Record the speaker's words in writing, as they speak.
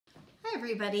Hi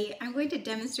everybody, I'm going to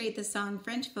demonstrate the song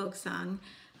French folk song.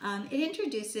 It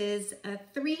introduces a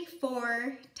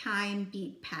 3/4 time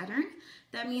beat pattern.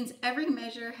 That means every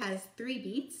measure has 3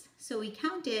 beats. So we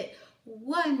count it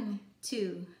 1,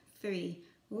 2, 3,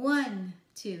 1,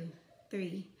 2,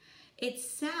 3. It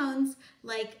sounds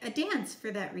like a dance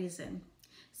for that reason.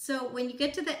 So when you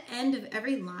get to the end of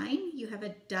every line, you have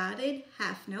a dotted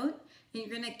half note and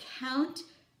you're going to count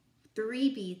 3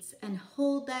 beats and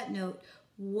hold that note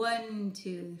 1,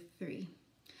 2, 3.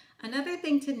 Another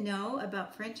thing to know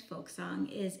about French folk song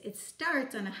is it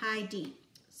starts on a high D.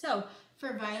 So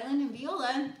for violin and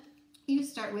viola, you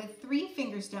start with 3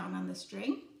 fingers down on the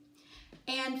string.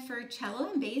 And for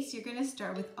cello and bass, you're going to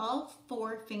start with all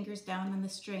 4 fingers down on the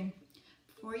string.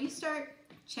 Before you start,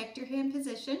 check your hand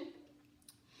position.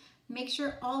 Make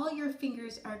sure all your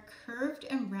fingers are curved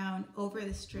and round over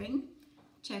the string.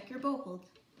 Check your bow hold.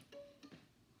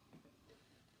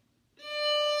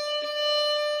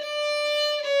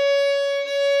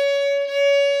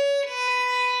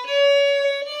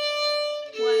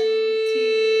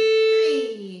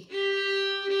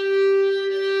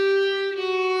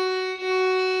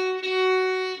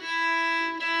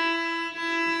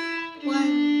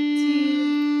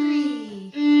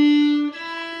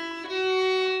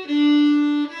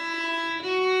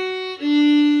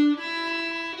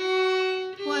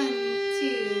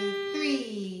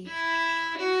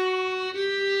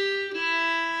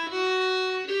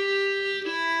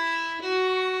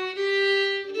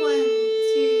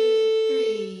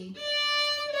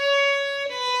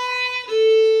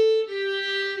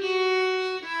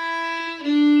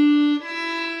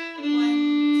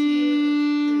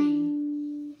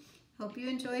 Hope you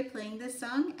enjoy playing this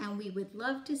song, and we would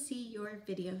love to see your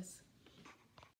videos.